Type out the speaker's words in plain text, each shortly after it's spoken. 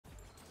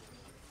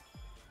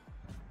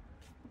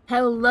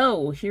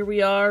Hello, here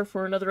we are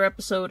for another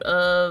episode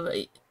of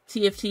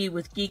TFT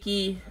with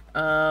Geeky.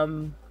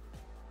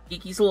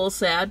 Geeky's a little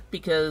sad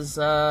because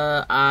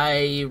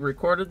I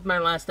recorded my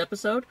last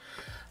episode,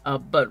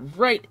 but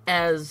right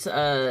as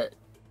the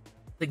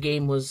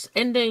game was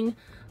ending,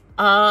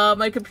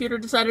 my computer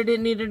decided it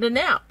needed a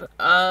nap.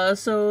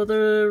 So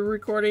the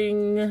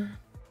recording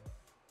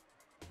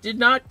did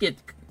not get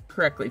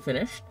correctly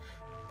finished.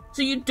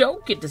 So you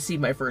don't get to see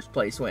my first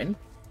place win.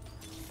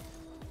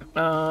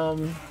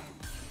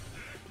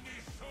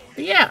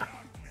 But yeah.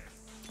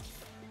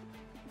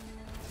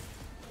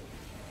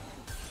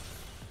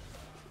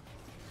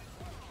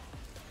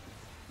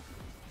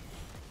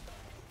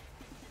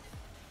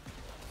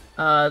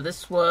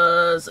 This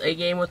was a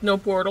game with no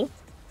portal.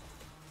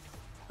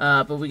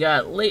 But we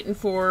got Latent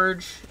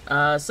Forge,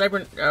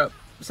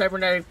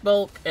 Cybernetic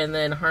Bulk, and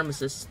then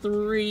Harmesis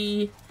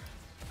 3.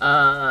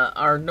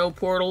 Our no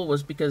portal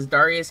was because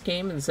Darius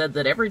came and said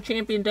that every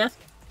champion death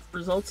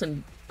results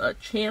in a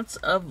chance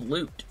of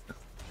loot.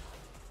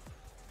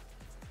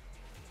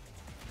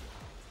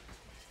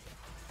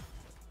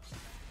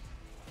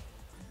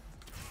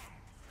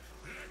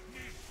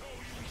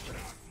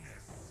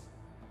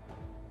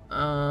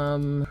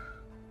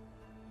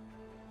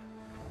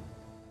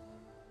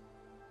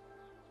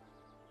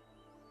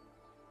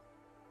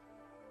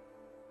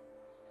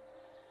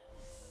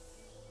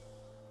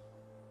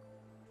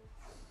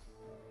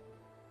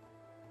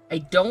 I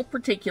don't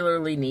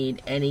particularly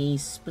need any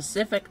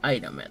specific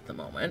item at the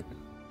moment.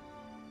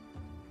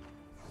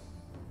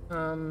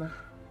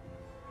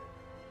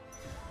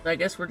 I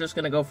guess we're just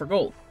gonna go for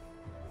gold.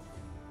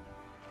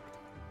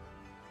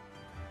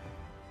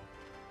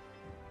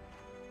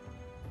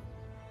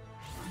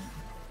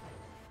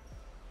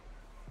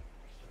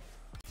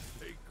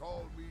 They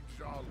call me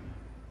Jolly.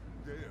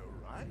 They're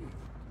right.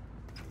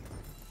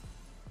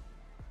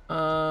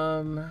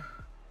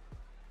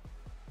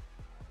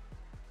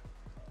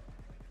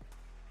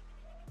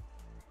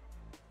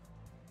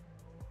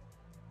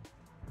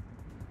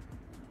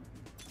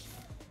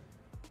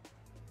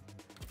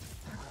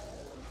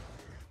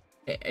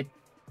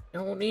 I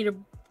don't need a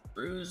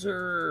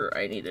bruiser,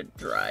 I need a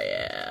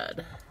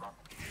dryad.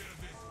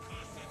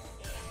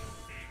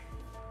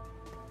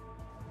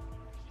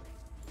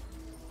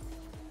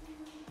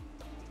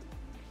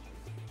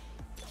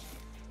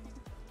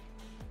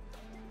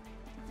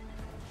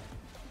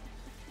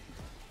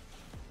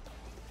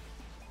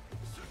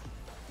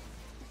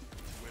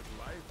 When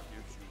life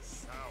gives you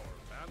sour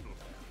vandal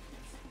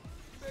hands,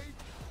 make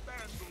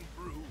vandal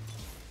brew.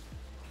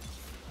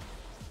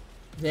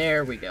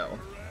 There we go.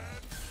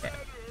 Okay.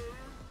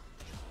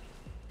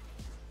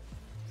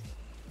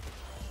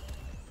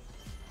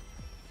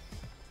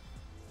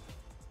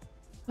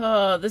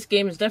 This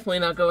game is definitely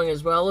not going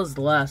as well as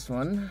the last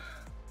one.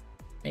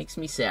 Makes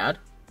me sad.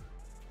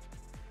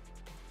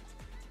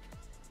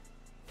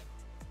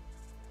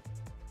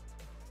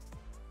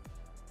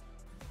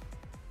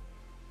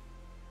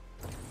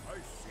 I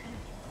see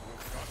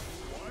you've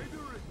gotten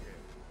wider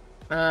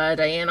again.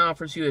 Diane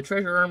offers you a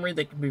treasure armory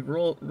that can be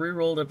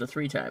re-rolled up to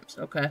 3 times.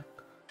 Okay.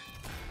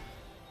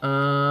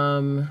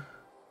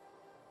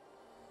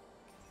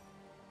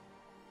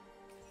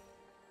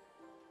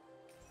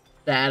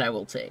 That I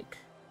will take.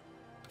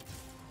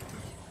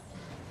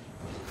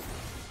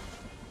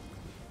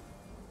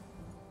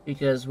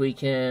 Because we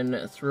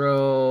can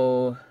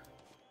throw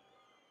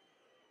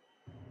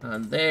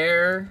on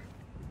there.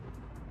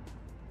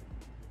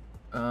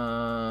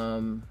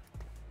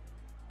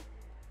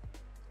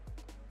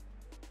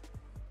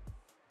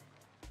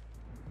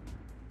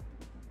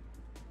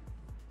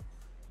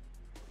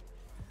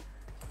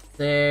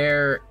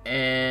 There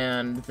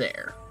and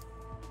there.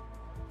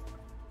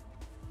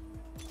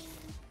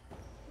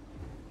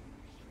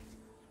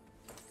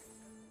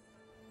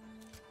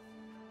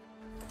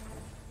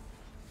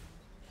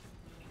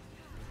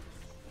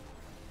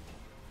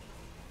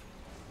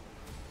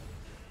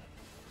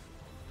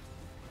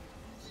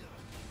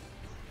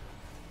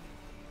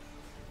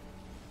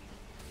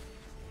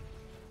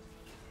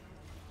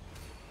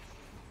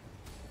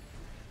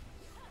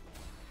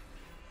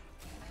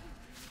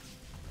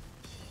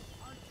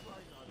 I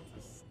try not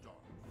to start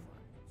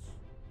fights,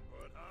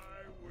 but I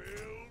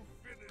will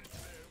finish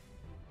them.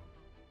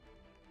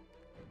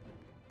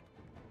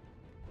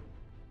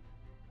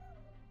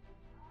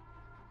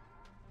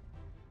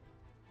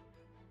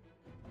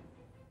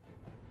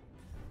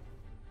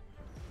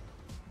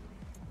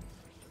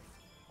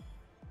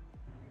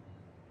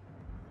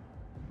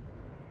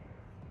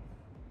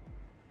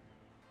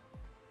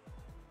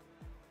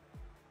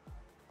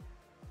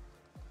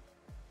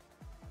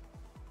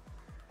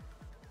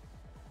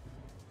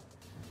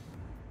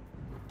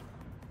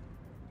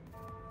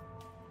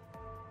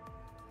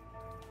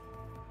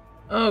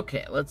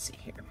 Okay, let's see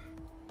here.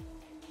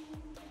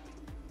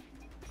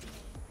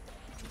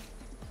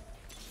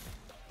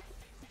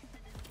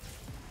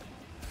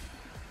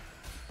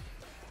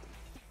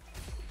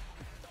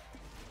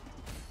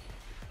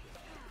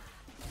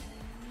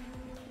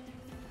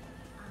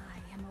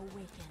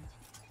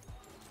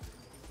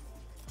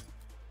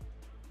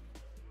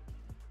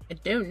 I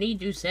don't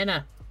need you,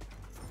 Senna.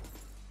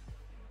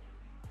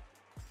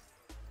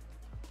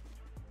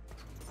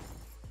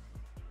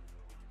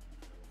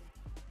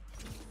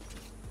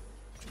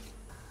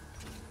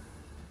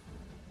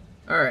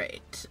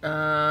 Alright,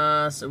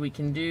 so we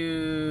can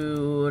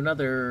do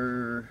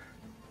another...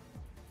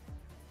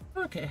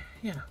 Okay,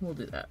 yeah, we'll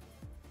do that.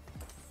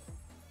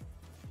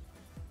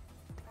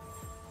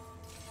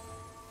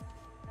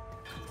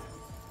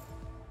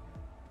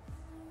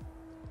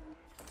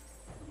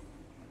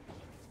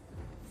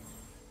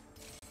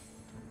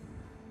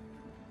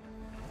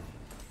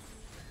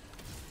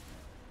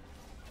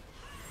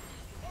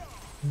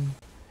 I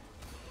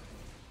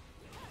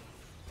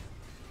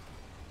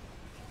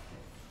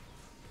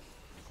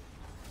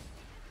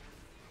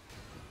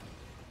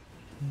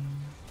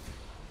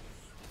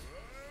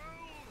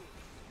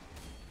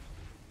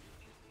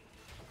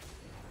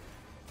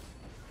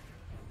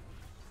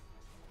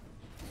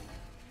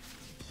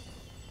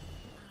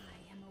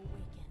am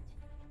awakened.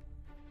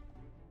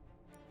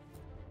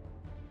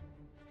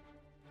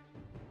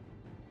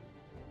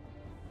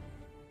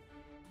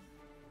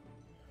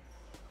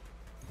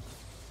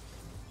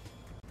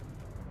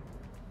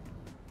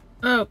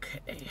 Okay,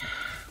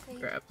 Fate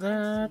grab hunts you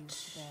that.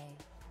 today.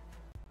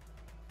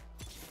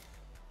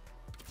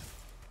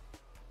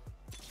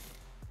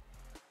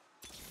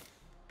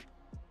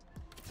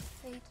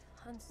 Fate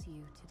hunts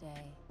you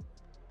today.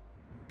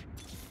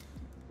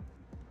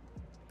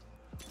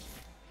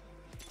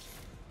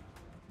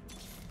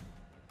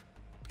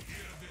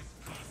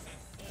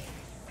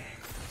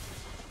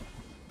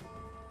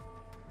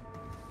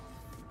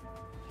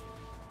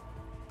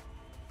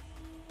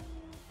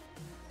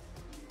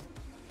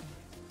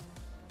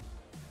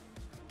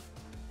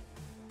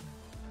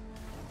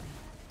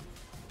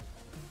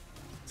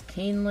 Is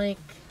Kane like...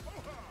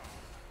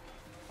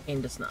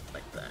 Kane does not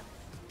like that.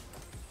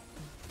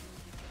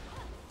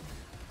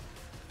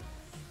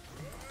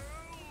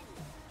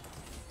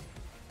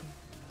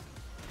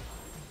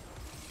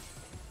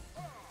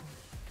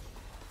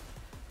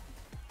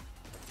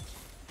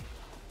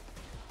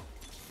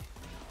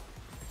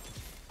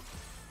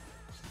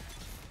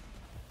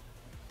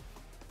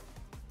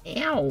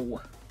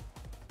 Ow!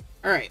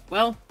 Alright,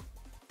 well,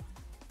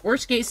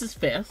 worst case is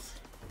 5th.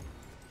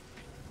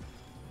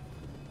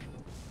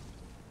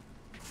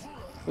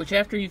 Which,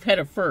 after you've had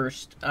a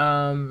first,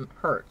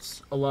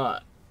 hurts a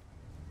lot.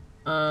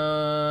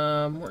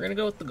 We're gonna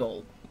go with the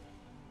gold.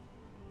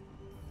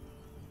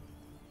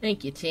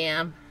 Thank you,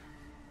 Tam.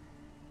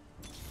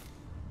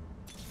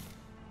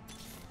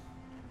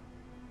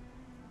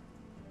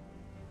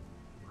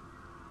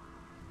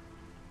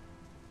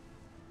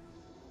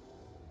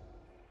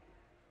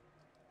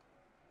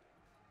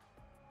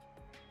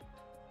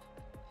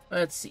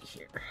 Let's see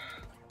here.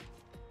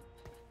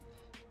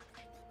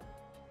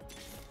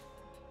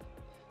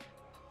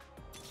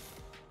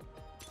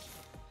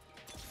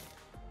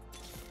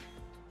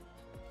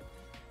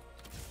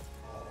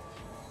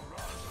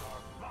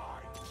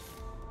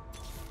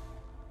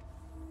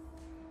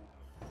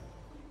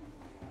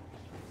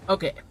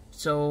 Okay,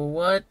 so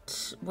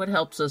what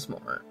helps us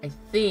more? I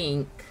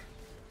think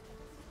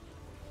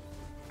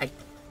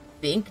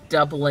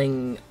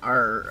doubling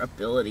our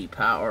ability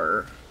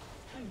power.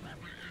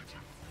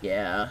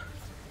 Yeah.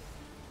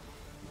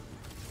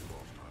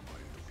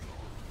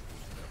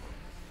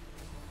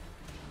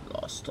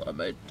 Last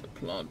time I ate the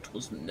plant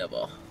was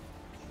never.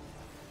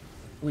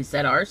 Oh, is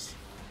that ours?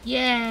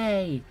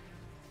 Yay!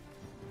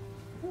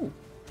 Ooh,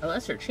 a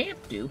lesser champ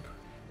dupe.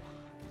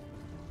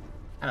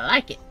 I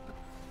like it.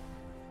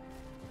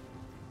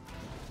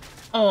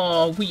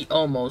 Oh, we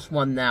almost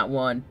won that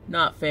one.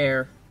 Not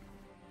fair.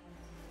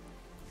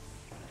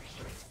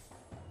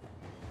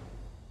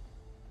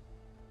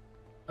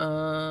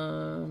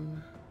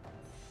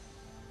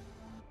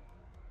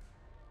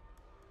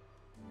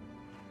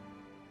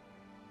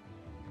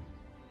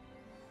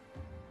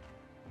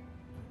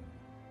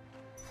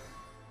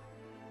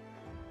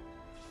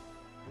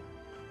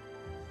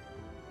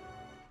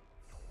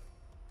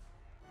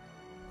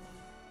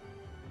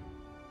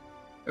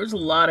 There's a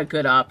lot of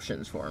good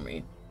options for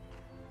me.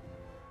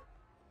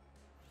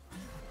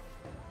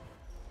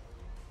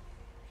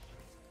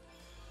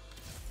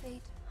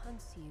 Fate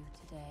hunts you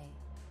today.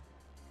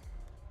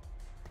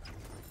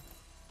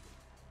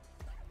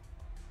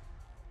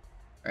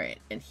 Alright,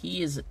 and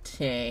he is a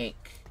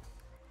tank.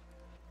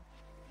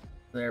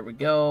 There we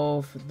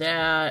go for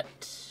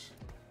that.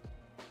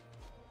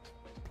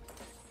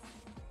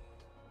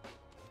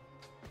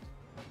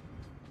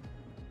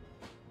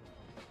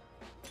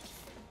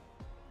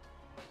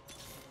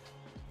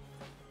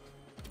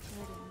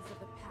 Burdens of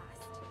the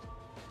past.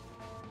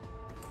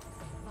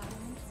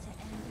 Violence to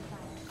end the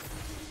violence.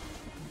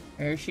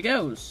 There she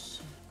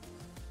goes.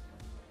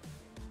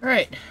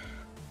 Alright.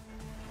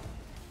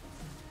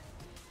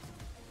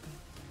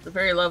 It's a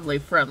very lovely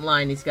front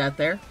line he's got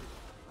there.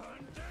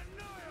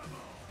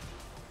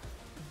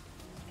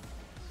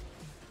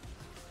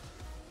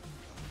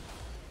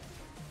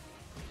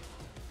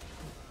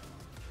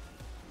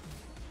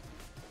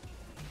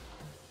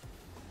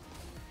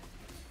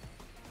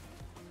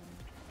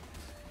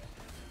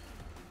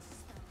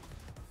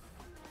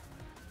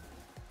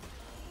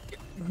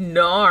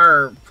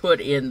 Nar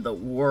put in the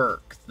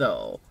work,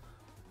 though.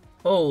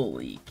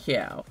 Holy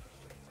cow.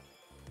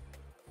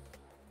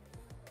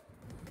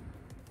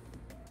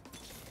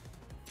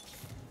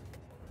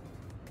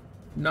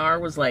 Nar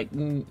was like,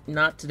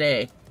 not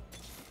today.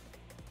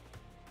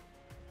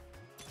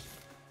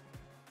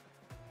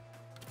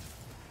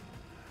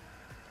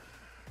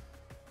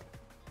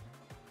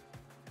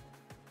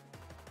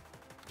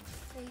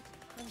 Fate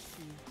hunts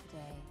you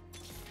today.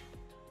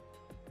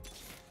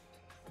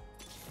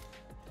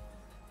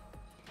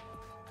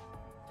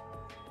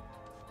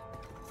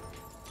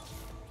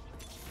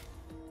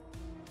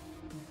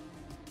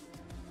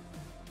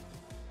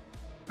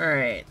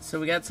 Alright, so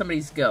we got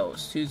somebody's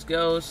ghost. Who's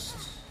ghost?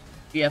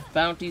 BF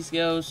Bounty's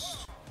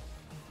ghost.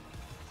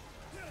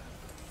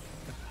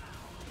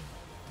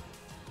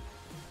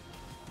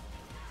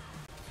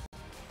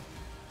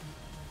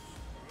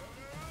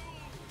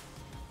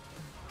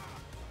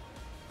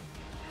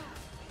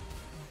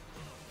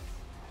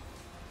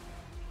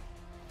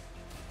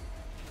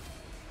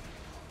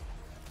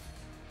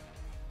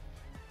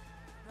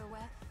 The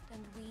weft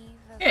and weave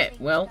of Okay, fate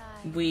well,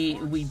 die we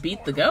once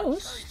beat the more.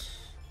 ghost.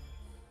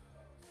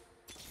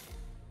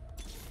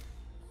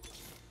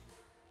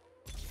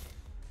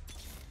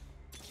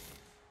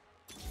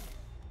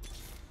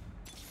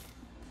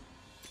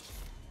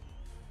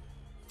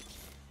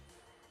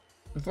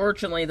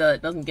 Unfortunately,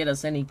 that doesn't get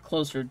us any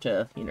closer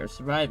to,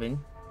 surviving.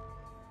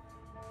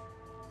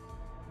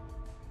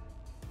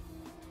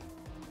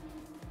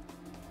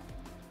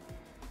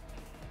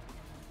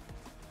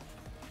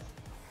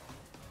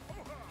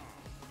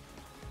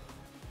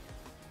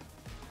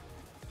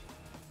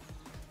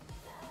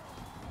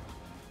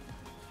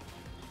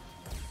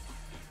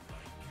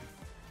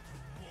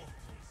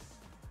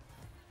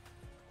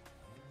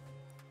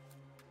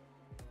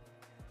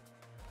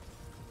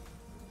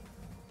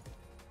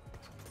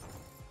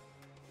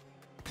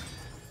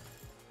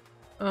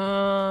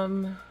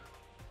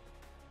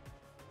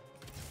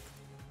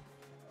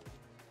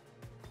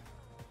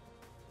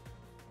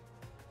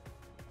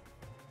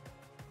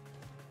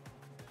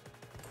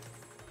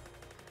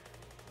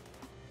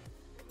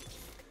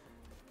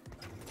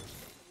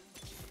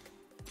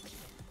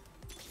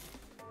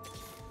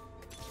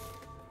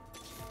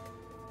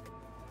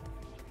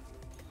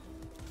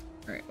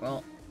 Alright,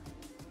 well,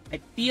 I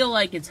feel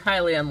like it's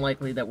highly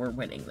unlikely that we're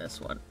winning this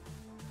one.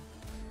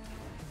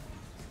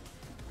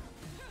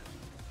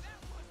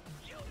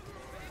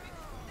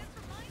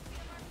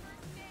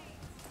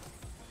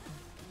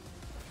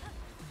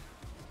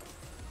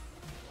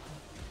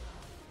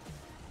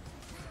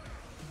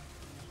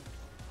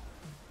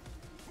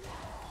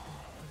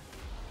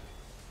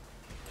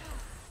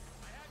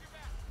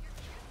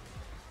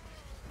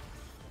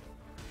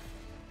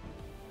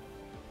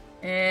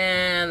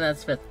 And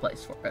that's 5th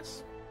place for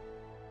us.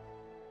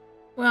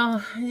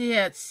 Well,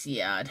 yeah, it's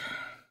sad.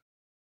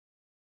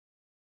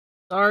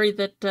 Sorry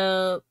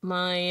that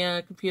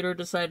my computer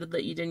decided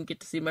that you didn't get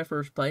to see my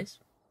 1st place.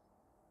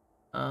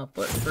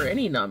 But for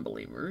any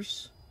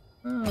non-believers,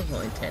 I was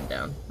only 10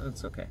 down.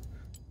 That's okay.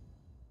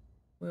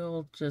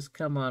 We'll just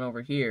come on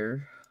over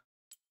here.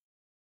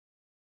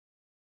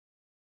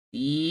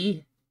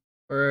 The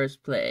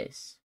 1st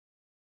place.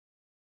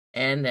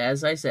 And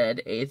as I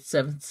said, 8th,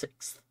 7th,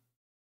 6th.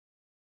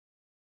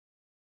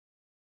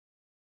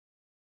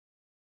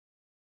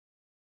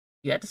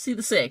 You got to see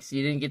the 6th.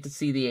 You didn't get to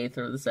see the 8th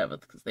or the 7th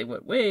because they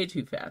went way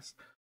too fast.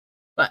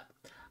 But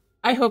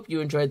I hope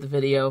you enjoyed the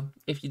video.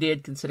 If you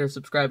did, consider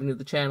subscribing to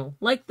the channel.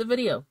 Like the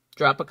video.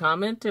 Drop a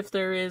comment if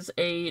there is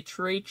a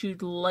trait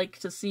you'd like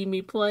to see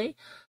me play.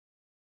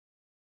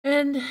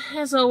 And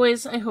as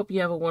always, I hope you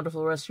have a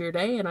wonderful rest of your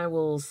day, and I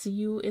will see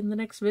you in the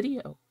next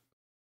video.